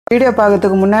Video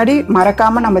பார்க்கறதுக்கு முன்னாடி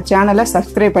மறக்காம நம்ம சேனலை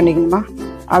சப்ஸ்கிரைப் பண்ணிக்கணுமா.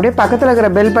 அப்படியே பக்கத்தில் இருக்கிற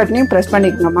பெல் பட்டனையும் ப்ரெஸ்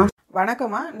பண்ணிக்கணுமா.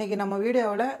 வணக்கம்மா. இன்னைக்கு நம்ம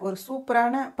வீடியோவில் ஒரு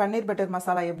சூப்பரான பன்னீர் பட்டர்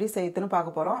மசாலா எப்படி செய்யுதுன்னு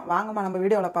பார்க்க போகிறோம். வாங்கம்மா நம்ம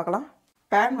வீடியோவில் பார்க்கலாம்.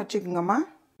 பேன் வச்சுக்கோங்கம்மா.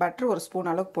 பட்டர் ஒரு ஸ்பூன்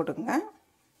அளவுக்கு போட்டுக்கோங்க.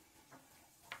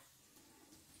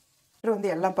 பட்டர்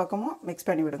வந்து எல்லா பக்கமும் மிக்ஸ்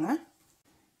பண்ணி விடுங்க.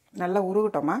 நல்லா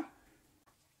உருகட்டோம்மா.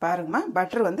 பாருங்கம்மா,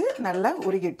 பட்டர் வந்து நல்லா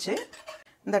உருகிடுச்சு.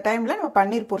 இந்த டைமில் நம்ம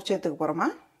பன்னீர் பொரிச்சு எடுத்துக்க போகிறோம்மா.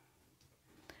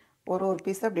 ஒரு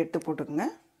பீஸ் அப்படி எடுத்து போட்டுக்குங்க.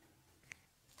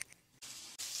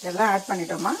 எல்லாம் ஆட்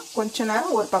பண்ணிட்டோம்மா. கொஞ்ச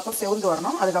நேரம் ஒரு பக்கம் செவந்து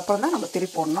வரணும், அதுக்கப்புறம் தான் நம்ம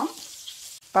திருப்பி போடணும்.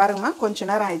 பாருங்கம்மா, கொஞ்ச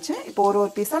நேரம் ஆயிடுச்சு. இப்போ ஒரு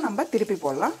பீஸாக நம்ம திருப்பி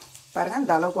போடலாம். பாருங்கள்,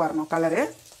 இந்த அளவுக்கு வரணும் கலரு.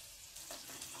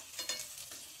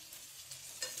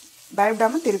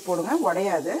 பயப்படாமல் திருப்பி போடுங்க,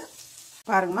 உடையாது.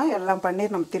 பாருங்கம்மா, எல்லாம்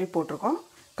பன்னீர் நம்ம திருப்பி போட்டிருக்கோம்.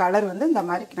 கலர் வந்து இந்த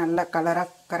மாதிரி நல்ல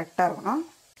கலராக கரெக்டாக இருக்கணும்,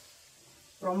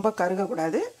 ரொம்ப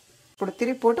கருகக்கூடாது. இப்படி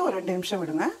திருப்பி போட்டு ஒரு 2 நிமிஷம்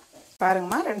விடுங்க.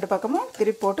 பாருங்கம்மா, 2 பக்கமும்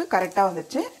திருப்பி போட்டு கரெக்டாக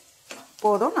வந்துடுச்சு.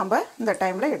 போதும், நம்ம இந்த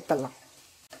டைமில் எடுத்துடலாம்.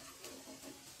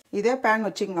 இதே பேன்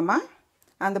வச்சுக்கோங்கம்மா.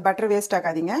 அந்த பட்டர் வேஸ்ட்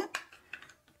ஆகாதீங்க.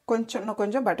 இன்னும்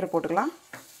கொஞ்சம் பட்டர் போட்டுக்கலாம்.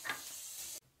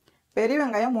 பெரிய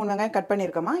வெங்காயம் 3 வெங்காயம் கட்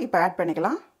பண்ணியிருக்கோம்மா. இப்போ ஆட்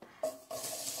பண்ணிக்கலாம்.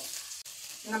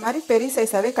 இந்த மாதிரி பெரிய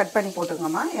சைஸாகவே கட் பண்ணி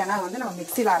போட்டுக்கோங்கம்மா. ஏன்னா வந்து நம்ம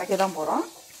மிக்சியில் அரைக்க தான் போகிறோம்.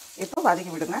 இப்போ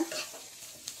வதக்கி விடுங்க.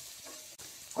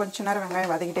 கொஞ்ச நேரம்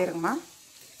வெங்காயம் வதக்கிட்டே இருக்குமா.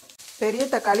 பெரிய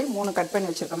தக்காளி 3 கட் பண்ணி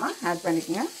வச்சுருக்கோம்மா. ஆட்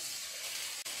பண்ணிக்கோங்க.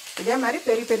 இதே மாதிரி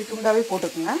பெரிய பெரிய துண்டாகவே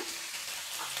போட்டுக்குங்க.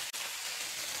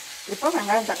 இப்போ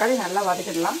வெங்காயம் தக்காளி நல்லா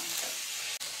வதக்கிடலாம்.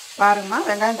 பாருங்கம்மா,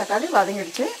 வெங்காயம் தக்காளி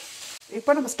வதங்கிடுச்சு.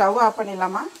 இப்போ நம்ம ஸ்டவ் ஆஃப்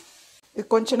பண்ணிடலாமா. இது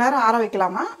கொஞ்ச நேரம் ஆற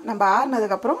வைக்கலாமா. நம்ம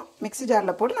ஆறினதுக்கப்புறம் மிக்ஸி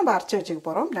ஜாரில் போட்டு நம்ம அரைச்சி வச்சுக்க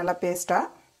போகிறோம் நல்லா பேஸ்ட்டாக.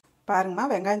 பாருங்கம்மா,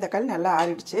 வெங்காயம் தக்காளி நல்லா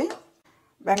ஆறிடுச்சு.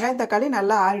 வெங்காயம் தக்காளி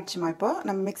நல்லா ஆறிடுச்சுமா. இப்போ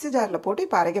நம்ம மிக்ஸி ஜாரில் போட்டு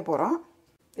இப்போ அரைக்க போகிறோம்.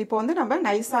 இப்போ வந்து நம்ம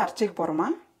நைஸாக அரைச்சிக்க போகிறோமா.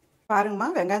 பாருங்கம்மா,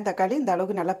 வெங்காயம் தக்காளி இந்த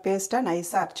அளவுக்கு நல்லா பேஸ்ட்டாக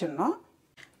நைஸாக அரைச்சிடணும்.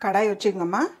 கடாய்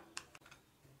வச்சுக்கோங்கம்மா.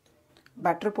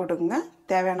 பட்டர் போட்டுக்குங்க.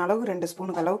 தேவையான அளவுக்கு 2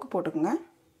 ஸ்பூனுக்கு அளவுக்கு போட்டுக்குங்க.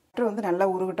 பட்டர் வந்து நல்லா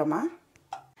உருகட்டோம்மா.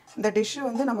 இந்த டிஷ்ஷு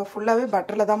வந்து நம்ம ஃபுல்லாகவே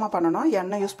பட்டரில் தான்மா பண்ணணும்.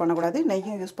 எண்ணெய் யூஸ் பண்ணக்கூடாது,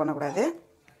 நெய்யும் யூஸ் பண்ணக்கூடாது.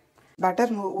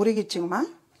 பட்டர் உருகிச்சுங்கம்மா.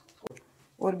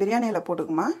 ஒரு பிரியாணியில்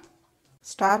போட்டுக்குமா.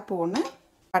 ஸ்டார் பூ 1,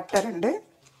 பட்டை 2,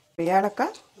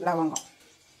 ஏலக்காய், லவங்கம்.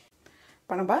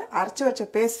 இப்போ நம்ம அரைச்சி வச்ச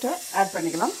பேஸ்ட்டை ஆட்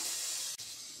பண்ணிக்கலாம்.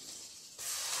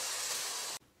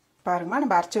 பாருங்கம்மா,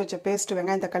 நம்ம அரைச்சி வச்ச பேஸ்ட்டு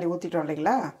வெங்காயம் தக்காளி ஊற்றிட்டோம்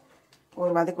இல்லைங்களா.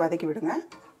 ஒரு வதக்கி விடுங்க.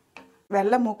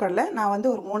 வெள்ளை மூக்கடலை நான் வந்து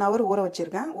ஒரு 3 ஹவர் ஊற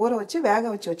வச்சுருக்கேன். ஊற வச்சு வேக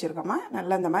வச்சு வச்சுருக்கேம்மா.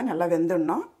 நல்லா இந்த மாதிரி நல்லா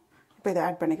வெந்துடணும். இப்போ இதை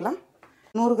ஆட் பண்ணிக்கலாம்.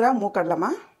 100 கிராம்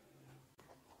மூக்கடலைம்மா.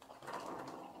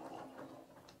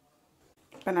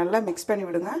 இப்போ நல்லா மிக்ஸ் பண்ணி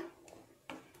விடுங்க.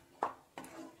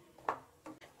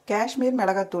 காஷ்மீர்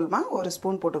மிளகாத்தூள்மா 1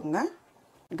 ஸ்பூன் போட்டுக்கோங்க.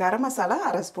 கரம் மசாலா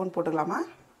 1/2 ஸ்பூன் போட்டுக்கலாமா.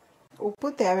 உப்பு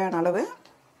தேவையான அளவு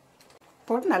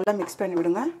போட்டு நல்லா மிக்ஸ் பண்ணி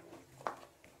விடுங்க.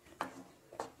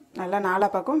 நல்லா 4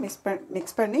 பக்கம்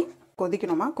மிக்ஸ் பண்ணி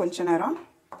கொதிக்கணுமா கொஞ்ச நேரம்.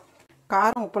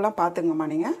 காரம் உப்புலாம் பார்த்துங்கம்மா.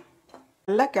 நீங்கள்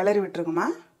நல்லா கிளறி விட்டுருங்கம்மா.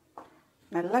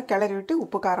 நல்லா கிளறி விட்டு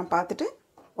உப்பு காரம் பார்த்துட்டு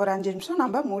ஒரு 5 நிமிஷம்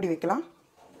நம்ம மூடி வைக்கலாம்.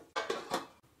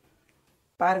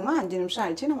 பாருங்கம்மா, 5 நிமிஷம்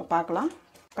ஆயிடுச்சு. நம்ம பார்க்கலாம்.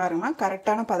 பாருங்கம்மா,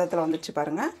 கரெக்டான பதத்தில் வந்துடுச்சு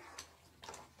பாருங்கள்.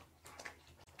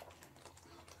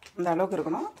 இந்த அளவுக்கு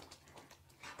இருக்கணும்.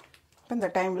 இப்போ இந்த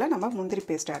டைமில் நம்ம முந்திரி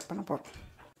பேஸ்ட் ஆட் பண்ண போகிறோம்.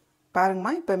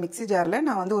 பாருங்கம்மா, இப்போ மிக்ஸி ஜாரில்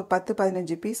நான் வந்து ஒரு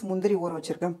 10-15 பீஸ் முந்திரி ஊற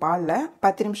வச்சுருக்கேன். பாலில்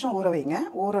 10 நிமிஷம் ஊற வைங்க.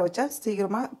 ஊற வச்சா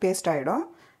சீக்கிரமாக பேஸ்ட் ஆகிடும்.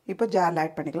 இப்போ ஜாரில்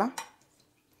ஆட் பண்ணிக்கலாம்.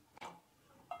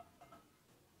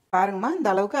 பாருங்கம்மா, இந்த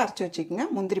அளவுக்கு அரைச்சி வச்சுக்கோங்க.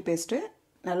 முந்திரி பேஸ்ட்டு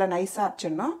நல்லா நைஸாக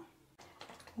அரைச்சிடணும்.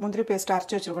 முந்திரி பேஸ்ட்டு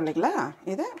அரைச்சி வச்சுருக்கோம் இல்லைங்களா,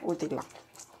 இதை ஊற்றிக்கலாம்.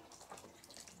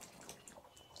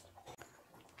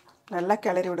 நல்லா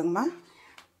கிளறி விடுங்கம்மா.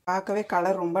 பார்க்கவே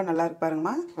கலர் ரொம்ப நல்லா இருக்கு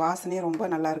பாருங்கம்மா. வாசனையும் ரொம்ப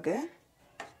நல்லாயிருக்கு.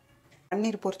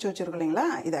 பன்னீர் பொரிச்சு வச்சுருக்கோம் இல்லைங்களா,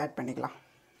 இதை ஆட் பண்ணிக்கலாம்.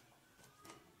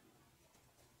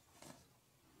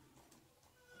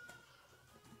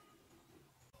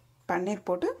 பன்னீர்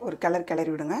போட்டு ஒரு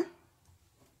கிளறி விடுங்க.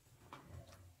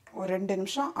 ஒரு 2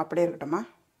 நிமிஷம் அப்படியே இருக்கட்டும்மா.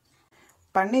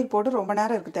 பன்னீர் போட்டு ரொம்ப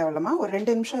நேரம் இருக்க தேவையில்லம்மா. ஒரு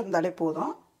 2 நிமிஷம் இருந்தாலே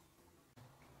போதும்.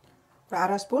 ஒரு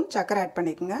 1/2 ஸ்பூன் சர்க்கரை ஆட்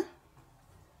பண்ணிக்கோங்க.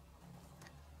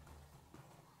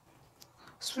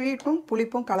 ஸ்வீட்டும்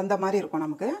புளிப்பும் கலந்த மாதிரி இருக்கும்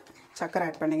நமக்கு சர்க்கரை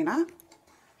ஆட் பண்ணிங்கன்னா.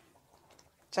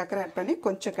 சர்க்கரை ஆட் பண்ணி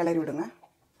கொஞ்சம் கிளறி விடுங்க.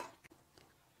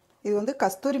 இது வந்து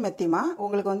கஸ்தூரி மெத்திமா.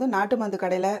 உங்களுக்கு வந்து நாட்டு மருந்து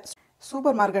கடையில்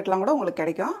சூப்பர் மார்க்கெட்லாம் கூட உங்களுக்கு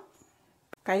கிடைக்கும்.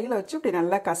 கையில் வச்சு இப்படி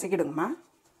நல்லா கசக்கிடுங்கம்மா.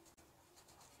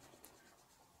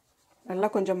 நல்லா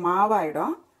கொஞ்சம்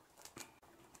மாவாயிடும்.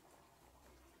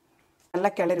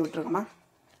 நல்லா கிளறி விட்டுருங்கம்மா.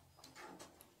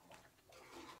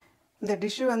 இந்த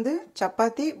டிஷ்ஷு வந்து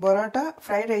சப்பாத்தி, பரோட்டா,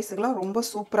 ஃப்ரைட் ரைஸுக்கெலாம் ரொம்ப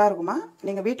சூப்பராக இருக்குமா.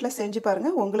 நீங்கள் வீட்டில் செஞ்சு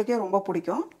பாருங்கள், உங்களுக்கே ரொம்ப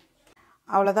பிடிக்கும்.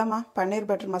 அவ்வளோதாம்மா, பன்னீர்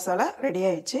பட்டர் மசாலா ரெடி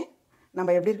ஆயிடுச்சு.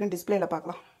 நம்ம எப்படி இருக்குன்னு டிஸ்பிளேல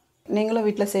பார்க்கலாம். நீங்களும்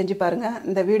வீட்டில் செஞ்சு பாருங்கள்.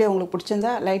 இந்த வீடியோ உங்களுக்கு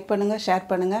பிடிச்சிருந்தா லைக் பண்ணுங்கள், ஷேர்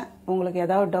பண்ணுங்கள். உங்களுக்கு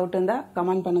ஏதாவது டவுட் இருந்தால்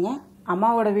கமெண்ட் பண்ணுங்கள்.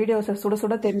 அம்மாவோட வீடியோஸை சுட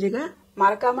சுட தெரிஞ்சுக்க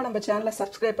மறக்காமல் நம்ம சேனலை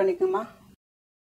சப்ஸ்கிரைப் பண்ணிக்கோமா.